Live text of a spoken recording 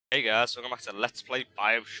Hey guys, welcome back to Let's Play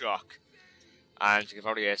Bioshock. And you can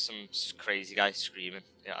probably hear some crazy guy screaming.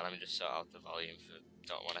 Yeah, let me just sort out the volume.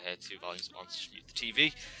 Don't want to hear two volumes at once, just mute the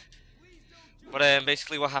TV. But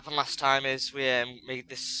basically what happened last time is we made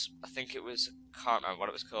this, I think it was, can't remember what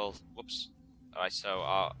it was called. Whoops. Alright, so,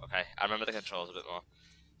 okay, I remember the controls a bit more.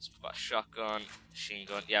 So we've got a shotgun, machine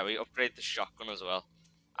gun. Yeah, we upgraded the shotgun as well.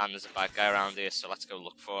 And there's a bad guy around here, so let's go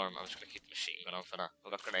look for him. I'm just going to keep the machine gun on for now.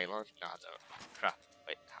 We've got grenade launch? No, I don't. Crap.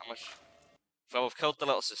 Wait, how much? Well, we've killed the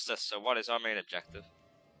little sister, so what is our main objective?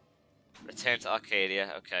 Return to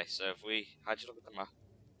Arcadia. Okay, so if we... How'd you look at the map?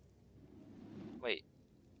 Wait.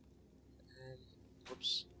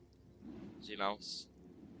 Whoops. Zoom out.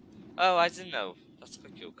 Oh, I didn't know. That's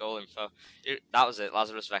quite cool. Goal info. That was it,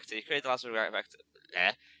 Lazarus Vector. You created the Lazarus Vector.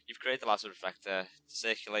 Yeah. You've created the Lazarus Vector.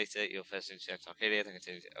 Circulate it. You'll first return to Arcadia, then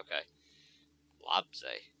continue to... Okay. Labs,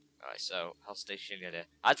 eh? Alright, so, health station, yeah.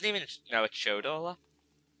 I didn't even know it showed all that.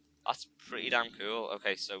 That's pretty damn cool.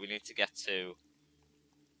 Okay, so we need to get to...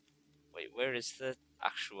 Wait, where is the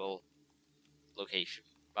actual location,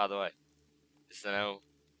 by the way? Is there no...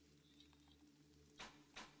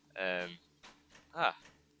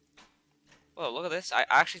 Well, look at this. I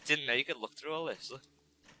actually didn't know you could look through all this. Look.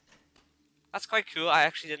 That's quite cool. I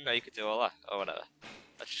actually didn't know you could do all that. Oh, whatever.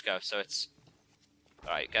 Let's just go. So it's...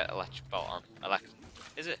 Alright, get electric bolt on.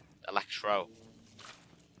 Is it? Electro.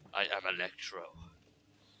 I am Electro.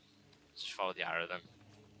 Just follow the arrow then.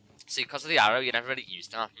 See, because of the arrow, you never really use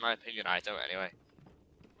that. In my opinion, I don't anyway.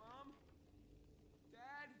 Mom?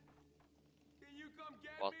 Dad? Can you come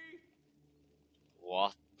get What? me?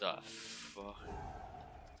 What the fuck?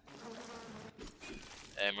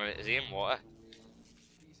 Is he in water?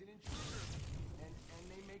 He's an intruder.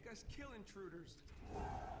 And they make us kill intruders.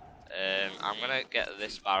 I'm gonna get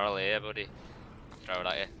this barrel here, buddy. And throw it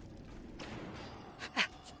at you.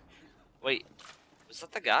 Wait, was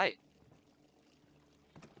that the guy?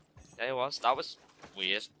 Yeah, it was. That was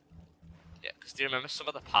weird. Yeah, because do you remember some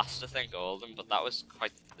of the past, I think, Golden? But that was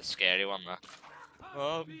quite the scary one, that.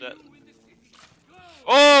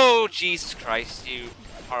 Oh, Jesus Christ, you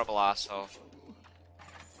horrible asshole.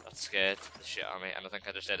 That scared the shit out of me, and I think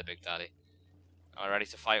I just did a Big Daddy. Am I ready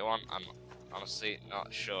to fight one? I'm honestly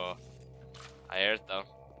not sure. I hear it, though.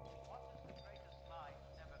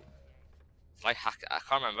 Did I hack it? I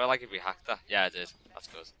can't remember, like, if we hacked that. Yeah, I did. That's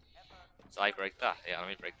good. Did I break that? Yeah, let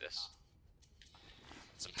me break this.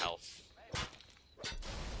 Some health.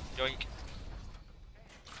 Yoink.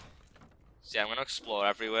 So yeah, I'm gonna explore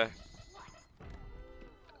everywhere.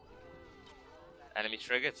 Enemy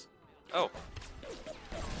triggered. Oh.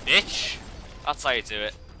 Bitch! That's how you do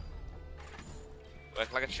it.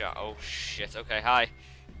 Work like a shot. Oh shit, okay, hi.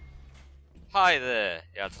 Hi there.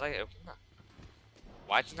 Yeah, did I open that?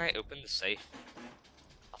 Why didn't I open the safe?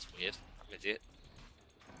 That's weird. I'm an idiot.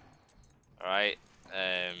 Alright,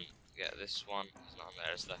 get this one. It's not on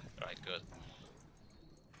there, is there? Alright, good.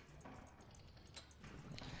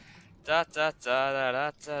 Da da da da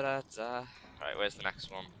da da da da. Alright, where's the next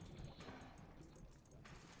one?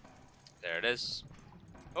 There it is.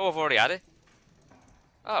 Oh, I've already had it.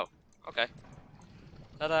 Oh, okay.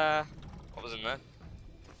 Ta-da! What was in there?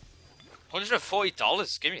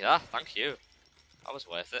 $140. Give me that. Thank you. That was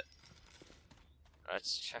worth it. Alright,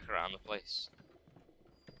 let's check around the place.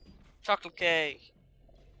 Chocolate cake!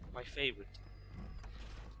 My favourite.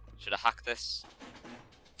 Should I hack this?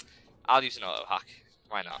 I'll use an auto hack.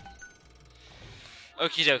 Why not?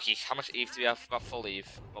 Okie dokie. How much Eve do we have? We've got full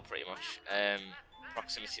Eve. Well, pretty much.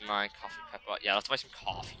 Proximity mine, coffee, pepper. Yeah, let's buy some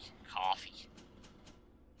coffee. Coffee.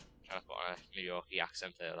 Trying to put on a New Yorkie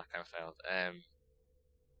accent there. That kind of failed.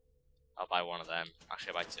 I'll buy one of them.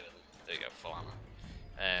 Actually, I'll buy two of them. There you go. Full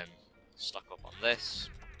ammo. Stock up on this.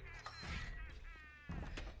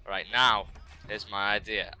 Right, now, here's my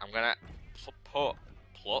idea. I'm gonna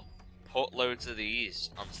put loads of these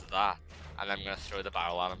onto that, and then I'm gonna throw the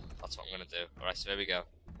barrel at them. That's what I'm gonna do. Alright, so here we go.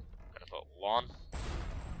 I'm gonna put 1,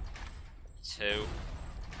 2. You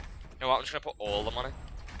know what? I'm just gonna put all of them on it.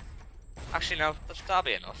 Actually, no, that'll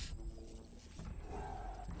be enough.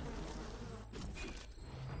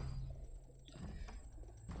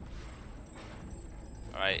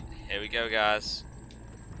 Alright, here we go, guys.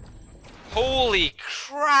 Holy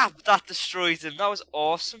crap, that destroyed him. That was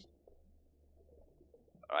awesome.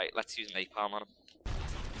 Alright, let's use napalm on him.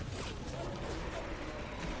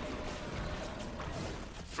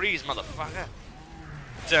 Freeze, motherfucker.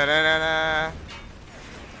 Da-da-da-da.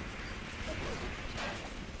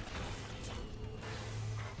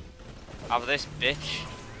 Have this, bitch.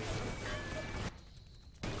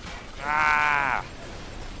 Ah!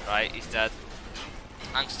 Right, he's dead.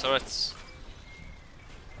 Thanks, turrets.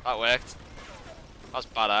 That worked. That's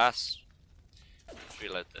badass. Let's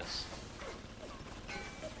reload this.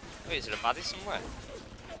 Wait, is there a baddie somewhere?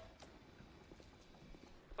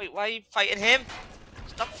 Wait, why are you fighting him?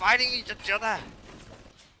 Stop fighting each other!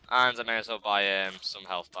 And I may as well buy some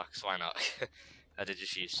health packs, why not? I did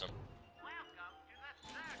just use some.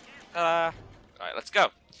 Alright, let's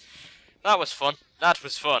go. That was fun. That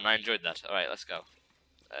was fun. I enjoyed that. Alright, let's go.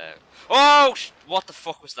 Oh! What the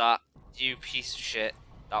fuck was that? You piece of shit.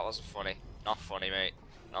 That wasn't funny. Not funny, mate.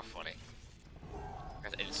 Not funny.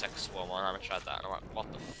 There's an insect swarm on. I haven't tried that. And I'm like,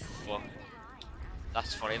 what the fuck?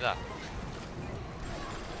 That's funny, that.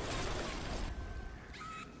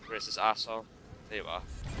 Where's this asshole? There you are.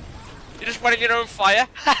 You just went in your own fire?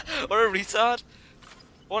 What a retard.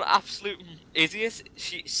 What an absolute idiot.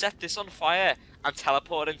 She set this on fire and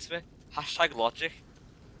teleported into me. Hashtag logic.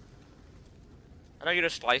 I know you're a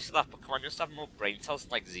slice of that, but come on, you just have more brain cells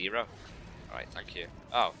than like 0. Alright, thank you.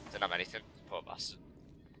 Oh, didn't have anything. Poor bastard.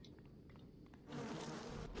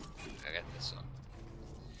 I get this one.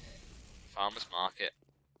 Farmer's Market.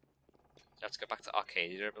 Let's go back to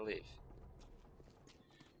Arcadia, I believe.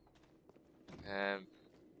 Let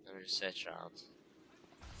me just search around.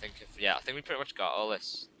 I think we pretty much got all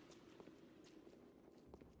this.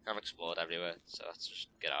 I've explored everywhere, so let's just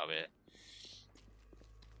get out of here.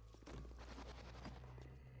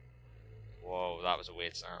 Whoa, that was a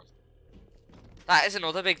weird sound. That is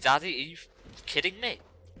another Big Daddy. Are you kidding me?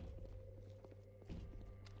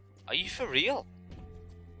 Are you for real?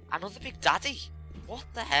 Another Big Daddy? What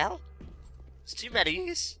the hell? It's too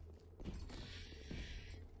many.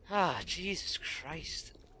 Ah, Jesus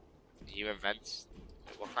Christ. You invent.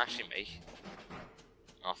 What can I actually make?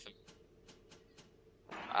 Nothing.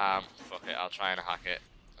 Fuck it, I'll try and hack it.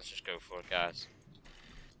 Let's just go for it, guys.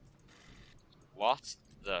 What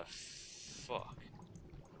the fuck?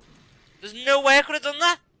 There's no way I could have done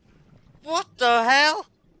that! What the hell?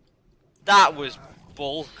 That was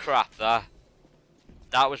bull crap, that.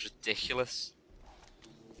 That was ridiculous.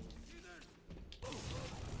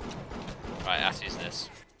 Right, let's use this.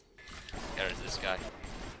 Get rid of this guy.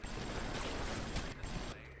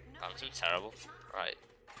 I'm doing terrible. Right.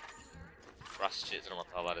 Prostitute, don't know what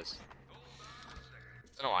the hell that is.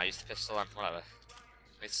 Don't know why I used the pistol then, whatever.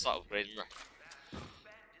 I need to start upgrading that.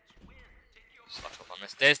 Stock up on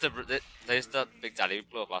this. There's the Big Daddy who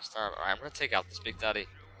blew up last time. Alright, I'm gonna take out this Big Daddy.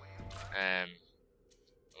 I've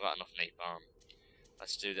got enough napalm.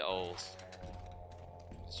 Let's do the old.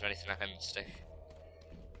 Is there anything I can stick?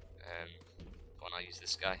 Go on, I'll use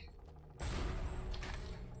this guy.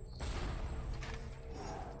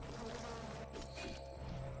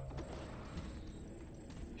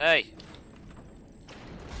 Hey!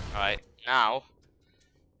 Alright, now,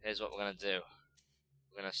 here's what we're gonna do.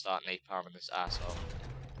 We're gonna start napalming this asshole.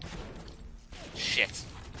 Shit!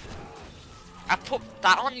 I put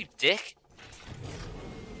that on, you dick!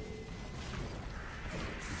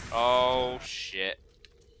 Oh, shit.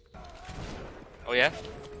 Oh, yeah?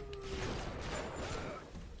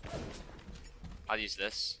 I'll use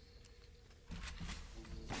this.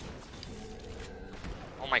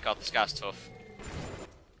 Oh my god, this guy's tough.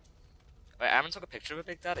 Wait, I haven't took a picture of a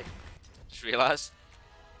Big Daddy. Just realised.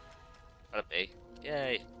 Got a B.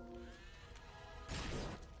 Yay.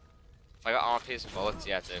 If I got armor piercing bullets,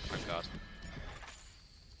 yeah, I do, thank god.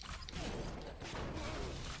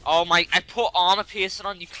 Oh my, I put armor piercing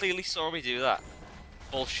on, you clearly saw me do that.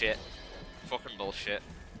 Bullshit. Fucking bullshit.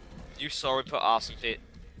 You saw me put arse.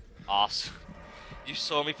 You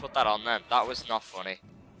saw me put that on then. That was not funny.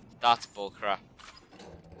 That's bullcrap.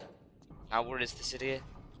 Now where is this idiot?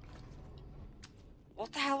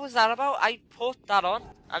 What the hell was that about? I put that on,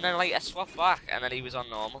 and then like I swapped back, and then he was on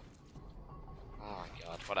normal. Oh my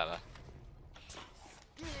god, whatever.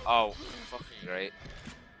 Oh, fucking great.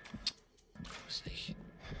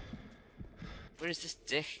 Where is this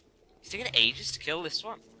dick? He's taking ages to kill this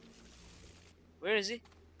one. Where is he?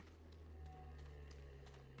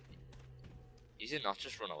 He did not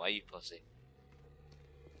just run away, you pussy.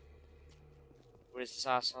 Where is this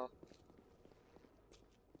asshole?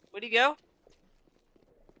 Where'd he go?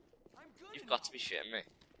 You've got to be shitting me.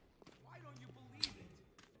 Why don't you believe it?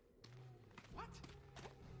 What?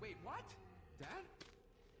 Wait, what? Dad?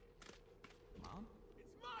 Mom?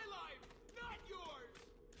 It's my life, not yours!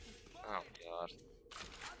 Oh god.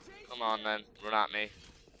 Come on then, run at me.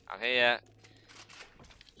 I'm here.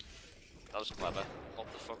 That was clever.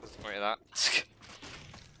 What the fuck was the point of that?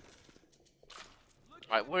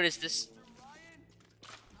 Right, where is this?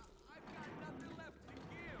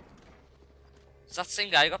 Is that the same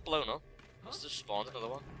guy who got blown up? Must have spawned another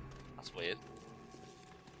one. That's weird.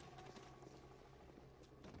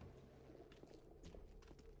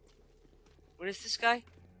 Where is this guy?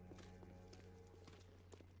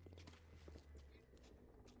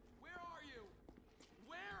 Where are you?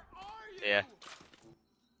 Where are you? Yeah.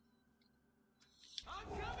 I'm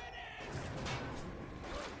coming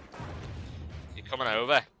in. You're coming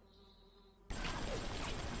over.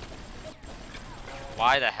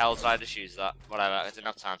 Why the hell did I just use that? Whatever, I didn't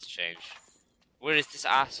have time to change. Where is this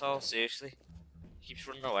asshole? Seriously? He keeps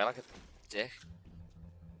running away like a dick.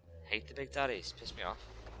 Hate the big daddies. Piss me off.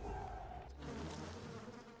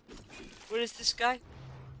 Where is this guy? Can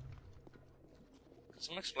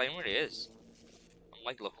someone explain where he is? I'm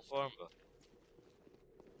like looking for him, but...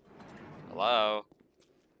 Hello?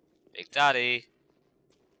 Big daddy?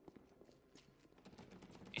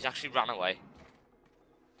 He's actually ran away.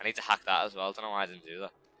 I need to hack that as well. Don't know why I didn't do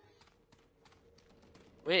that.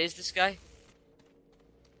 Where is this guy?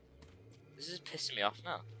 This is pissing me off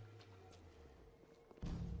now.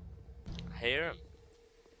 I hear him.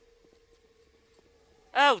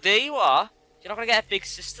 Oh, there you are. You're not gonna get a big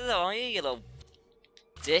sister though, are you, you little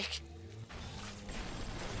dick?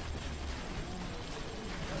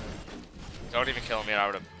 Don't even kill me, I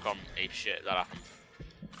would have gone ape shit if that happened.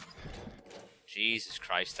 Jesus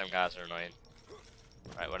Christ, them guys are annoying.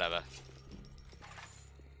 Right, whatever.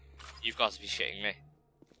 You've got to be shitting me.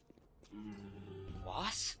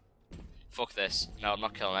 What? Fuck this. No, I'm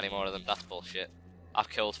not killing any more of them. That's bullshit. I've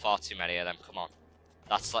killed far too many of them. Come on.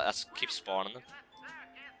 That's keep spawning them.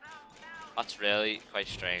 That's really quite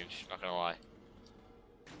strange. Not gonna lie.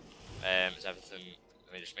 Is everything?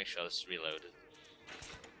 Let me just make sure this is reloaded.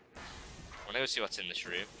 I want to go see what's in this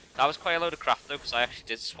room. That was quite a load of crap though, because I actually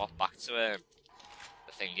did swap back to the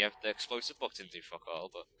thing. Yeah, the explosive book didn't do fuck all,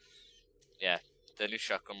 but yeah, the new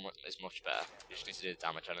shotgun is much better. You just need to do the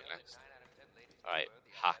damage on it next. Alright,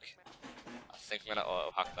 hack. I think I'm gonna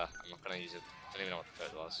auto hack that. I'm not gonna use it. I don't even know what the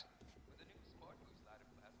code was.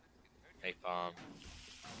 Napalm.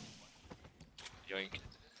 Yoink.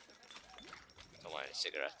 Don't want any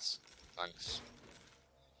cigarettes. Thanks.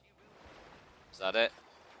 Is that it?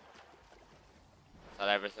 Is that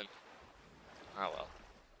everything? Oh well.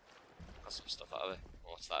 Got some stuff out of it.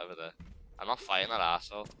 What's that over there? I'm not fighting that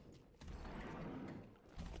asshole.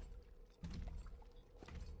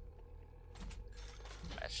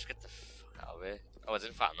 Let's just get the fuck out of here. Oh, I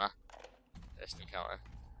didn't find that. First encounter.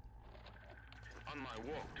 On my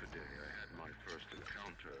walk today, I had my first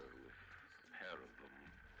encounter with a pair of them.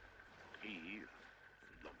 He, a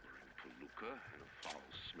lumbering palooka in a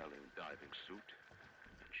foul-smelling diving suit,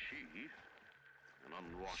 and she, an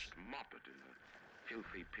unwashed moppet in a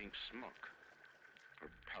filthy pink smock.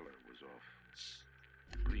 Her pallor was off,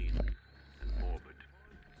 green and morbid.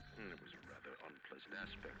 There was a rather unpleasant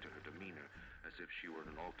aspect to her demeanor, as if she were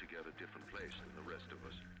in an altogether different place than the rest of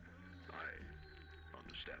us. I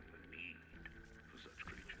understand the need for such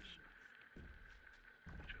creatures.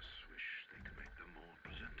 I just wish they could make them more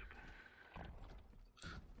presentable.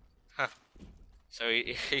 Huh. So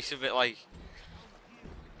he's a bit like...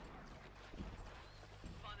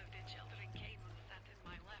 One of the children came and sat in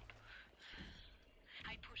my lap.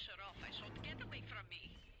 I push her off. I shout, "Get away from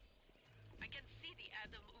me!" I can see the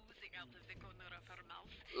Adam oozing out of the corner of her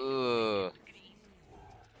mouth. Ugh. Green.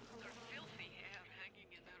 Her filthy hair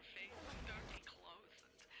hanging in her face, dirty clothes,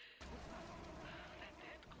 and that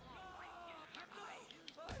dead glowing in her eyes.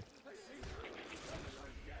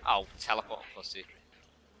 Oh, teleport pussy.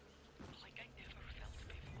 Like I never felt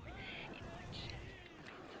before. In my chest,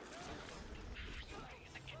 fury.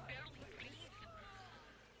 I can barely breathe.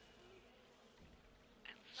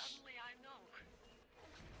 And suddenly I know.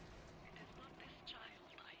 It is not this child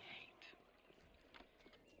I hate.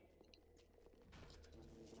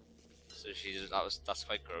 So that's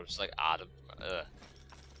quite gross. Like Adam. Ugh.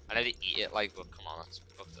 I know they eat it. Like, but come on, that's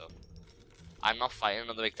fucked up. I'm not fighting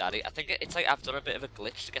another big daddy. I think it's like I've done a bit of a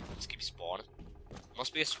glitch to get them to keep spawning.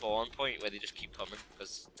 Must be a spawn point where they just keep coming.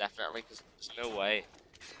 Because definitely, because there's no way.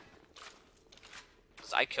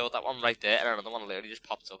 Because I killed that one right there, and another one literally just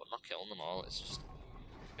popped up. I'm not killing them all. It's just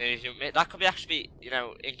that could be actually, you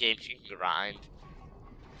know, in games you can grind,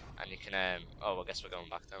 and you can oh, I guess we're going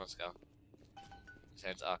back then. Let's go.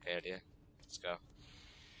 Turn to arcade here. Let's go.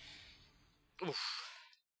 Oof.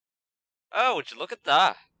 Oh, would you look at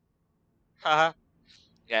that? Haha.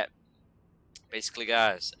 Yeah. Basically,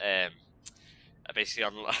 guys, basically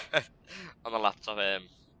on the on the laptop,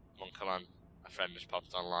 one command, a friend just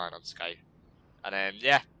popped online on Skype, and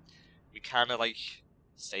yeah, we kind of like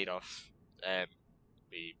stayed off. I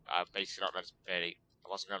basically not very. I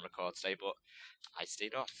wasn't going to record today, but I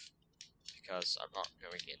stayed off because I'm not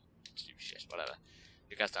going in to do shit. Whatever.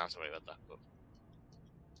 You guys don't have to worry about that. But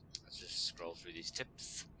let's just scroll through these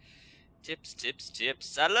tips. Tips, tips,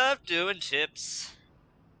 tips. I love doing tips.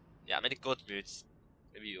 Yeah, I'm in a good mood.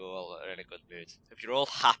 Maybe you all are in a good mood. If you're all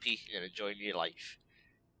happy and enjoying your life.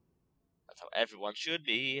 That's how everyone should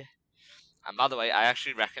be. And by the way, I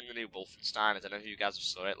actually reckon the new Wolfenstein, I don't know if you guys have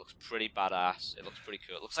saw it, looks pretty badass. It looks pretty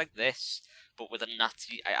cool. It looks like this, but with a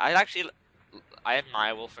Nazi. I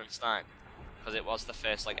admire Wolfenstein because it was the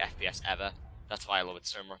first like FPS ever. That's why I love it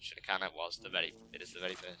so much. It kind of was it is the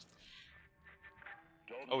very first.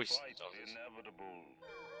 Don't Oh, he's fight the inevitable.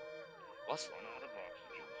 what? Run out of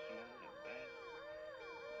oxygen soon, and then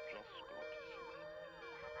just go to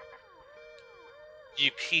sleep.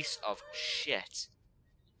 You piece of shit.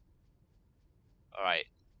 Alright.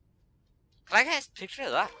 Can I get a picture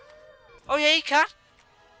of that? Oh yeah, you can!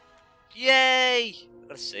 Yay!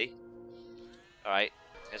 Let's see. Alright,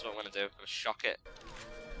 here's what I'm gonna do. I'm gonna shock it.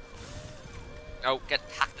 No,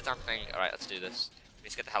 hack the damn thing. Alright, let's do this. We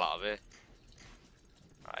need to get the hell out of here.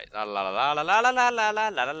 Alright, la la la la la la la la la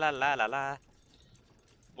la la la la la.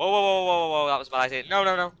 Whoa, whoa, whoa, whoa, whoa, that was a bad idea. No,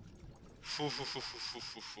 no, no. That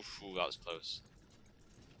was close.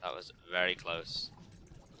 That was very close.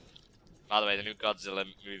 By the way, the new Godzilla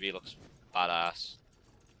movie looks badass.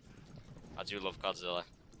 I do love Godzilla.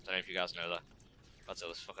 Don't know if you guys know that.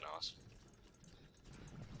 Godzilla's fucking awesome.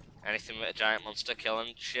 Anything with a giant monster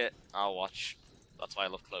killing shit, I'll watch. That's why I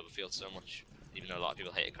love Cloverfield so much. Even though a lot of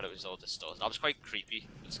people hate it because it was all distorted. That was quite creepy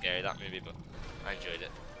and scary, that movie, but I enjoyed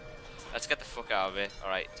it. Let's get the fuck out of here.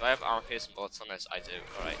 Alright, do I have armor piercing bullets on this? I do.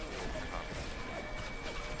 Alright.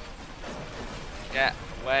 Get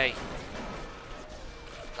away.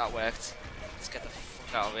 That worked. Let's get the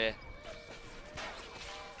fuck out of here.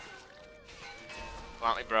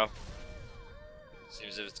 Come at me, bro.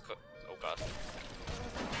 Seems as if it's cut. Oh god.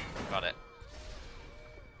 Got it.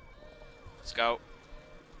 Let's go.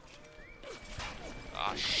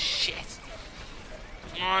 Oh shit.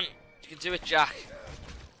 Come on. You can do it, Jack.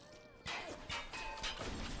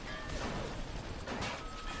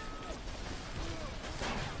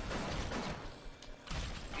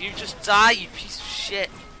 You just die, you piece of shit.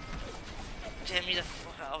 Get me the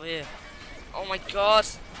fuck out of here. Oh my god.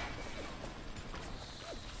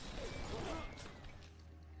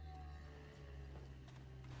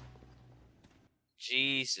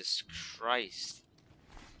 Jesus Christ.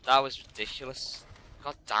 That was ridiculous.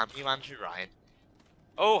 God damn you, Andrew Ryan.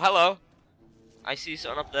 Oh, hello. I see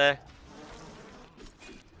something up there.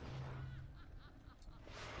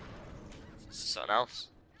 Is there something else?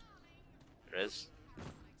 There is.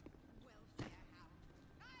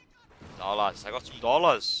 Dollars. I got some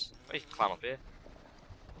dollars. Oh, you can climb up here.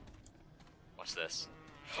 What's this?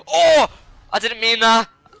 Oh! I didn't mean that.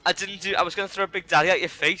 I was going to throw a big daddy at your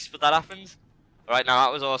face, but that happened. Alright, now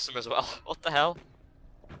that was awesome as well. What the hell?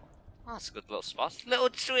 Oh, that's a good little spot. Little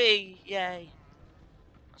tree! Yay!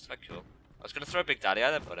 That's quite cool. I was going to throw a big daddy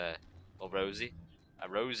at it, but, or Rosie.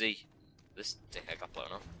 Rosie. This dickhead got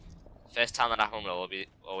blown up. First time that happened will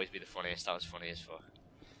always be the funniest. That was funny as fuck.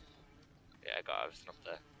 Yeah, I got everything up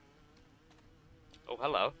there. Oh,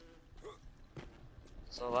 hello.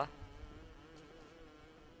 What's all that?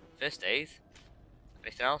 First aid?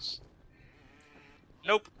 Anything else?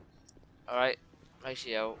 Nope. Alright.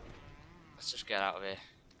 Ratio. Let's just get out of here.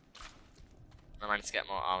 I managed to get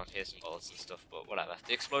more armor piercing bullets and stuff, but whatever.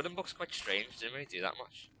 The exploding book's quite strange. Didn't really do that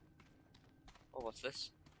much. Oh, what's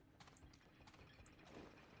this?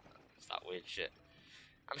 It's that weird shit.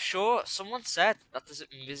 I'm sure someone said that there's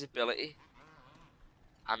invisibility.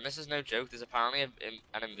 And this is no joke, there's apparently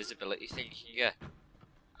an invisibility thing you can get.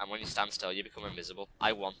 And when you stand still, you become invisible.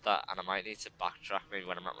 I want that, and I might need to backtrack maybe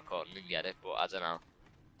when I'm not recording and get it, but I don't know.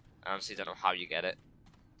 I honestly don't know how you get it.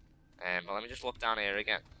 But let me just look down here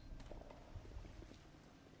again.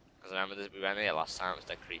 Because I remember we went here last time, it was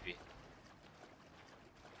dead creepy.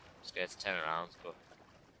 I'm scared to turn around, but...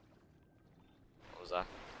 What was that?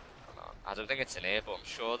 I don't think it's in here, but I'm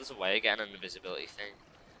sure there's a way of getting an invisibility thing.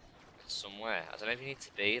 It's somewhere. I don't know if you need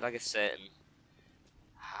to be like a certain...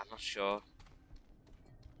 I'm not sure.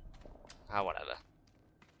 Whatever.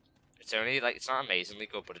 It's only like, it's not amazingly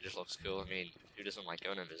good, but it just looks cool. I mean, who doesn't like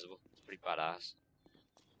going invisible? It's pretty badass.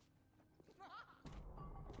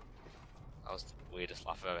 That was the weirdest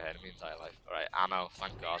laugh I've ever heard in my entire life. Alright, ammo,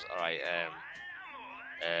 thank god. Alright,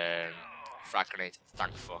 frag grenade,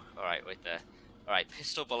 thank fuck. Alright, wait there. Alright,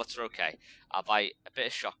 pistol bullets are okay. I'll buy a bit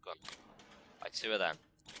of shotgun. Buy 2 of them.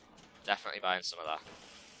 Definitely buying some of that.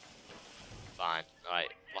 Fine.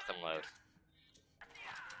 Alright, lock and load.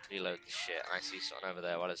 Reload the shit. I see something over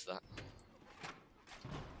there. What is that?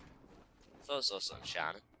 I thought I saw something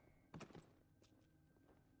shining.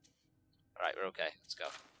 Alright, we're okay. Let's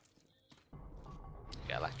go.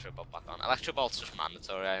 get Electro Bolt back on. Electro Bolt's just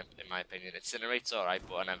mandatory, in my opinion. Incinerate's alright,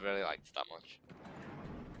 but I never really liked it that much.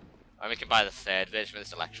 And we can buy the third version of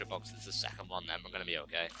this Electro Bolt, because it's the second one, then we're gonna be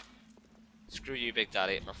okay. Screw you, Big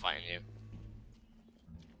Daddy, I'm not fighting you.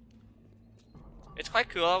 It's quite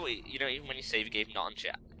cool, you know, even when you save a game not on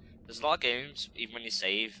chat. There's a lot of games, even when you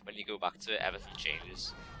save, when you go back to it, everything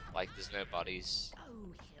changes. Like, there's no bodies.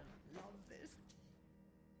 Oh, he'll love this.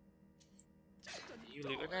 Are you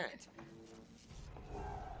looting it?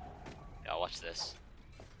 Yeah, watch this.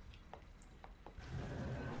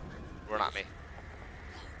 Run at me.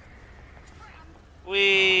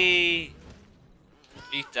 Whee!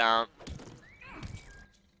 Beat down.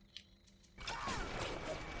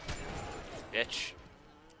 Bitch.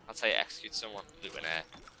 That's how you execute someone. Looting air.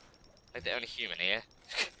 Like the only human here.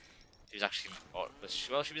 She was actually, well,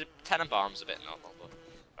 she was 10 and bombs a bit normal, but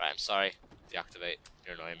right, I'm sorry. Deactivate.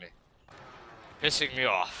 You're annoying me. Pissing me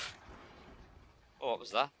off. Oh, what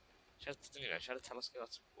was that? She had, didn't you know, she had a telescope.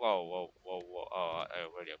 Whoa, whoa, whoa, whoa. Oh, I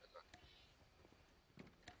already opened that.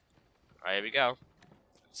 Alright, here we go.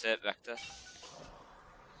 That's it, Vector.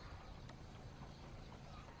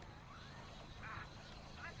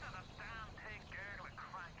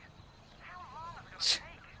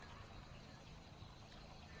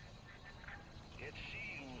 It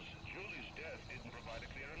seems Julie's death didn't provide a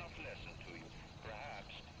clear enough lesson to you.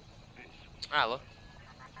 Perhaps this was Ah, look.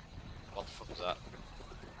 What the fuck was that?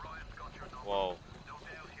 Whoa.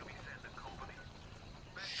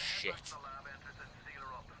 Shit.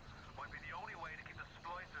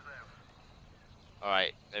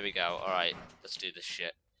 Alright, there we go. Alright, let's do this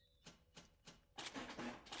shit.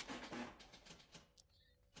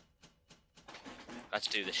 Let's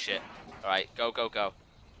do this shit. Alright, go, go, go.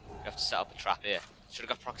 We have to set up a trap here. Should have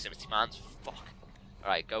got proximity mines. Fuck.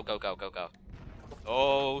 Alright, go, go, go, go, go.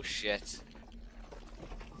 Oh, shit.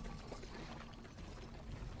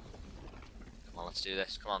 Come on, let's do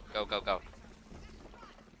this. Come on, go, go, go.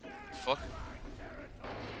 Fuck.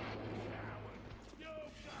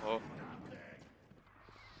 Oh.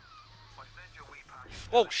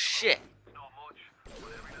 Oh, shit.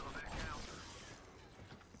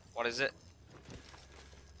 What is it?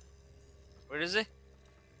 Where is it?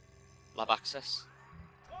 Lab access.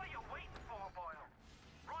 What are you waiting for, Boyle?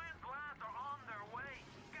 Ryan's lads are on their way.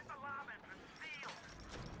 Get the lab entrance sealed.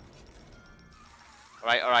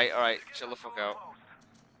 Alright, alright, alright. Chill the fuck out.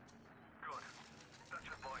 Good. That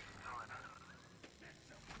should buy some time.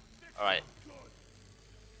 Alright.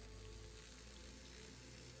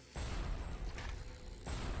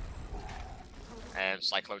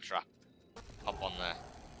 Cyclone trap. Hop on there.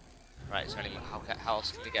 Right, so anyway, how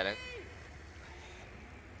else can we get in?